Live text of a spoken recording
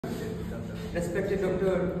respected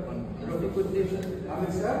Dr. Rafiquddin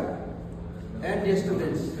Ahmed sir, and dear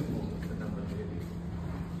students.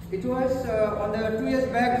 It was on the 2 years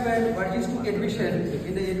back when Varghese took admission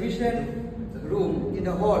in the admission room in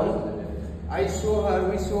the hall. I saw her,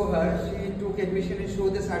 we saw her. She took admission and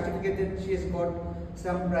showed the certificate that she has got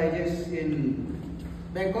some prizes in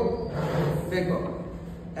Bangkok.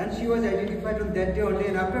 And she was identified on that day only.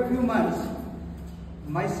 And after a few months,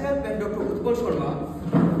 myself and Dr. Utpal Sharma,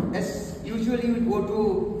 as usually we go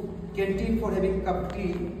to canteen for having a cup of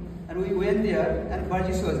tea, and we went there, and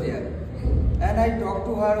Varghese was there. And I talked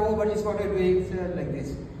to her, oh, Varghese, what are you doing? So, like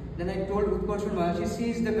this. Then I told Utpal Sharma,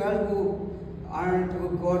 she is the girl who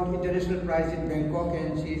got international prize in Bangkok,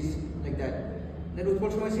 and she's like that. Then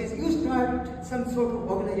Utpal Sharma says, you start some sort of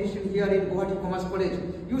organization here in Gauhati Commerce College.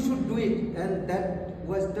 You should do it. And that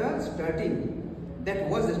was the starting. That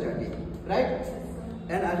was the starting, right?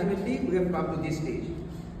 And ultimately, we have come to this stage.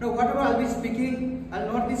 Now, whatever I'll be speaking,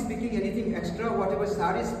 I'll not be speaking anything extra. Whatever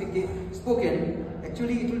Sir is spoken,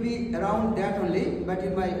 actually it will be around that only, but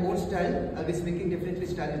in my own style. I'll be speaking differently,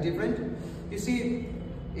 style is different. You see,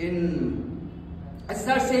 as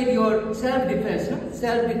Sir said, your self-defense, no?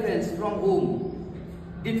 Self-defense from whom?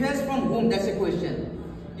 Defense from whom, that's a question.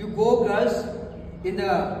 You go, girls, in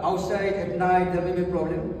the outside at night, there may be a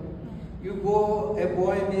problem. You go, a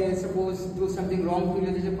boy may suppose do something wrong to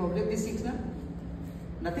you, there's a problem. These things, no?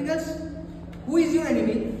 Nothing else. Who is your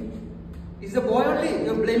enemy? Is the boy only?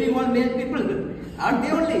 You're blaming all male people. Aren't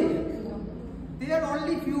they only? There are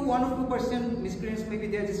only few, 1 or 2% miscreants maybe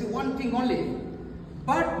there. This is one thing only.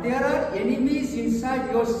 But there are enemies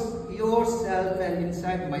inside yourself and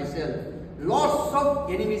inside myself. Lots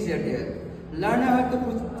of enemies are there. Learn how to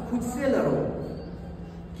khud se laro.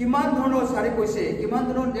 Kiman dhano sare koise. Kiman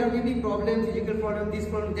dhano there may be problem, physical problem, this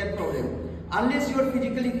problem, that problem. Unless you are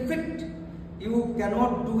physically fit, you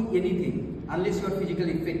cannot do anything. Unless you are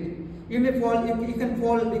physically fit. You may fall, you can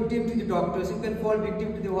fall victim to the doctors, you can fall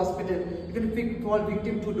victim to the hospital, you can fall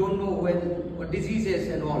victim to don't know when, diseases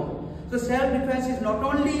and all. So self-defense is not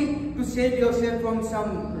only to save yourself from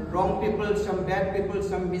some wrong people, some bad people,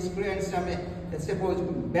 some miscreants, some, let's suppose,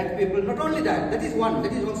 bad people. Not only that, that is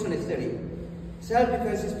also necessary.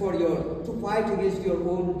 Self-defense is for to fight against your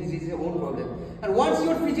own disease, your own problem. And once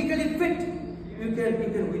you are physically fit, you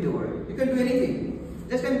can win over it. You can do anything.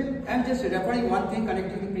 I'm just referring one thing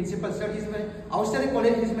connecting the principal. Sir, outside the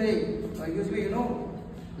college, he's my, usually,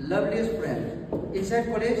 loveliest friend. Inside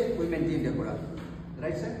college, we maintain the Quran.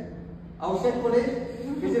 Right, sir? Outside college,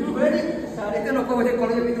 he's a very, outside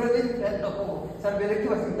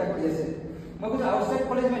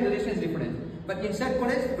college, my relation is different. But inside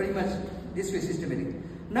college, very much this way systematic.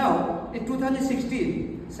 Now, in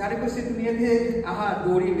 2016, Sir ko sit me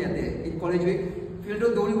Dori in college week. Field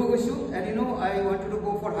of Dori Bogosu, and I wanted to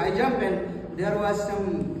go for high jump, and there was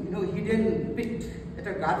some hidden pit at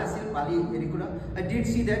a Gata Sil Pali Vericula. I did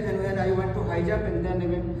see that, and when I went to high jump, and then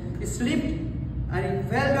it slipped and it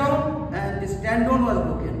fell down, and the tendon was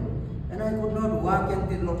broken, and I could not walk,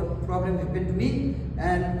 and a lot of problem happened to me.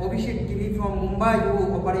 And Abhishek Giri from Mumbai,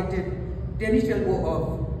 who operated tennis elbow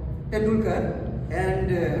of Tendulkar,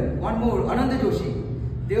 and one more Ananda Joshi,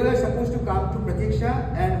 they were supposed to come to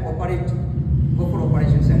Pratiksha and go for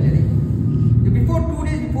operation surgery. Before 2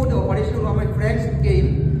 days before the operation, one of my friends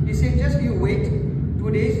came. He said, just you wait 2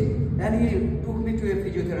 days, and he took me to a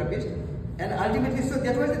physiotherapist. And ultimately, so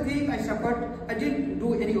that was the thing I suffered. I didn't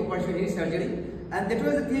do any operation, any surgery. And that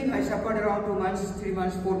was the thing I suffered around 2 months, 3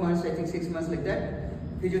 months, 4 months, I think 6 months like that.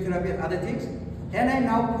 Physiotherapy and other things. And I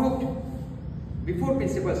now proved before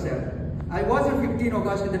principal sir. I was on 15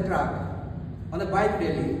 August in the track on the bike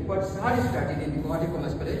rally. But Sir started in the Gauhati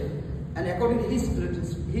Commerce College. And according to his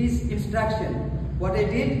instruction, what I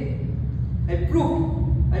did, I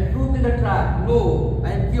proved in the track. No,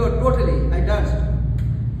 I am pure, totally. I danced.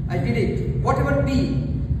 I did it. Whatever be.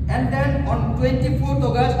 And then on 24th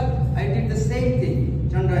August, I did the same thing,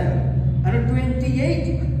 Chandrayaan. And on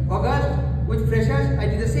 28th August, with freshers, I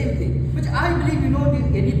did the same thing. Which I believe, the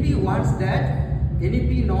NEP wants that.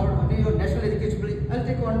 NEP, your National Education, I'll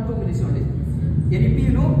take 1-2 minutes only.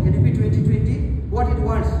 NEP, NEP 2020, what it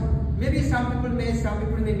wants. Maybe some people may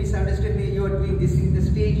misunderstand me. You are doing this in the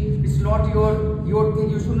stage. It's not your thing.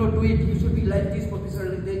 You should not do it. You should be like this, professor,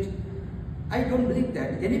 like that. I don't believe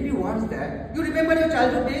that. NEP wants that. You remember your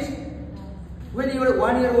childhood days when you were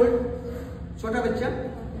 1 year old, chota bacha?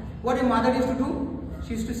 What your mother used to do?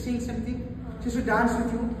 She used to sing something. She used to dance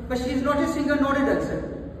with you. But she is not a singer nor a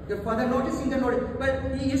dancer. Your father not a singer nor a,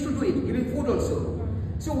 but he used to do it, giving food also.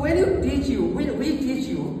 So when we teach you,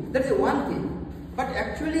 that is one thing. But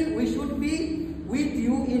actually, we should be with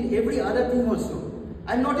you in every other thing also.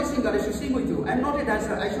 I'm not a singer, I should sing with you. I'm not a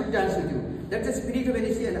dancer, I should dance with you. That's the spirit of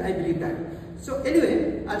NSC and I believe that. So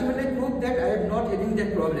anyway, ultimately I proved that I am not having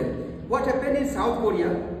that problem. What happened in South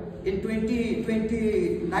Korea in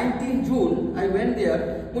 2019 June, I went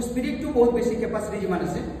there. My spirit to both basic capacity.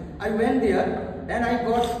 I went there and I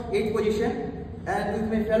got 8th position, and with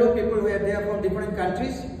my fellow people who are there from different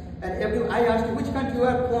countries. And I asked which country you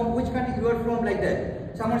are from, like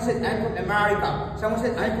that. Someone said I'm from America. Someone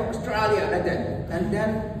said I'm from Australia, like that. And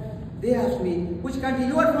then they asked me which country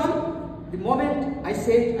you are from. The moment I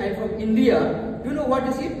said I'm from India, you know what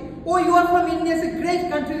they said? Oh, you are from India, it's a great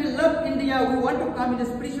country, we love India, we want to come in a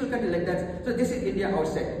spiritual country, like that. So this is India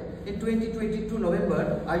outside. In 2022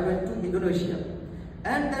 November, I went to Indonesia.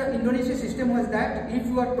 And the Indonesia system was that if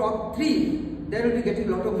you are top 3, then you will be getting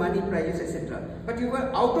a lot of money, prizes, etc. But if you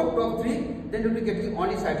are out of top 3, then you will be getting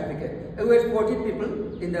only certificate. There were 14 people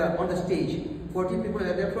on the stage. 14 people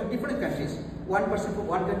are there from different countries. One person from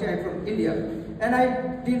one country, I'm from India. And I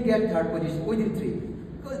didn't get 3rd position within 3.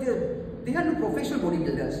 Because they are no professional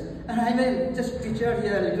bodybuilders. And I'm a just teacher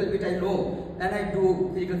here, a little bit I know. And I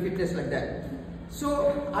do physical fitness like that.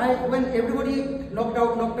 So when everybody knocked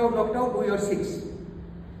out, we were 6.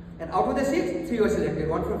 And out of the 6, 3 were selected.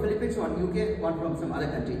 1 from Philippines, 1 UK, 1 from some other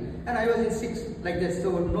country. And I was in 6 like this,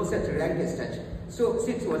 so no such rank as such. So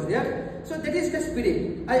 6 was there. So that is the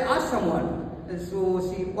spirit. I asked someone, so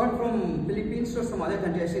see, 1 from Philippines or some other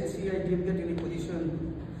country. I said, see, I didn't get any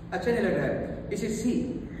position. He said,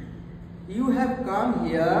 see, you have come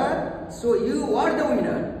here, so you are the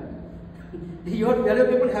winner. Your fellow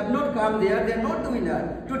people have not come there, they are not the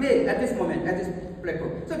winner. Today, at this moment, at this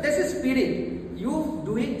platform. So this is spirit. You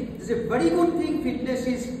do it. It's a very good thing. Fitness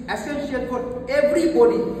is essential for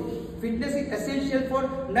everybody. Fitness is essential for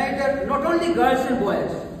not only girls and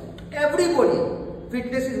boys. Everybody.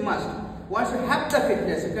 Fitness is must. Once you have the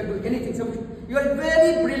fitness, you can do anything. So you are a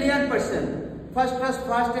very brilliant person. First class,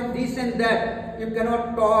 fast and this and that. You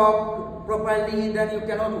cannot talk properly, then you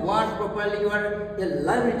cannot walk properly. You are a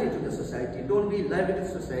liability to the society. Don't be a liability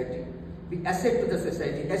to society. Be asset to the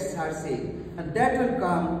society. That's our say. And that will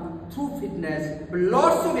come through fitness.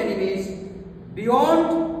 Lots of enemies,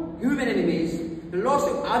 beyond human enemies, lots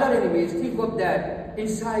of other enemies. Think of that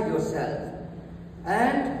inside yourself.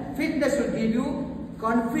 And fitness will give you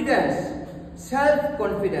confidence,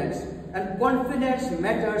 self-confidence. And confidence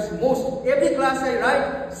matters most. Every class I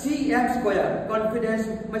write CM square. Confidence,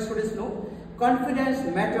 my students know. Confidence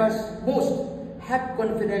matters most. Have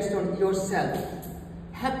confidence on yourself.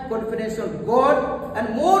 Have confidence on God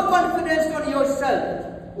and more confidence on yourself.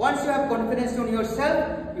 Once you have confidence on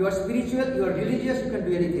yourself, you are spiritual, you are religious, you can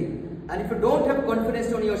do anything. And if you don't have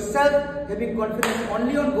confidence on yourself, having confidence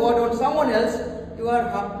only on God or someone else, you are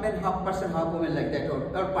half man, half person, half woman like that, or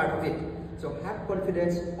part of it. So have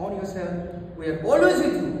confidence on yourself. We are always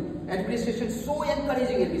with you. Administration, so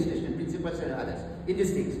encouraging administration, principals and others in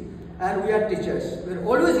these things. And we are teachers. We are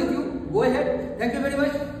always with you. Go ahead. Thank you very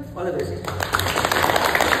much. All the best.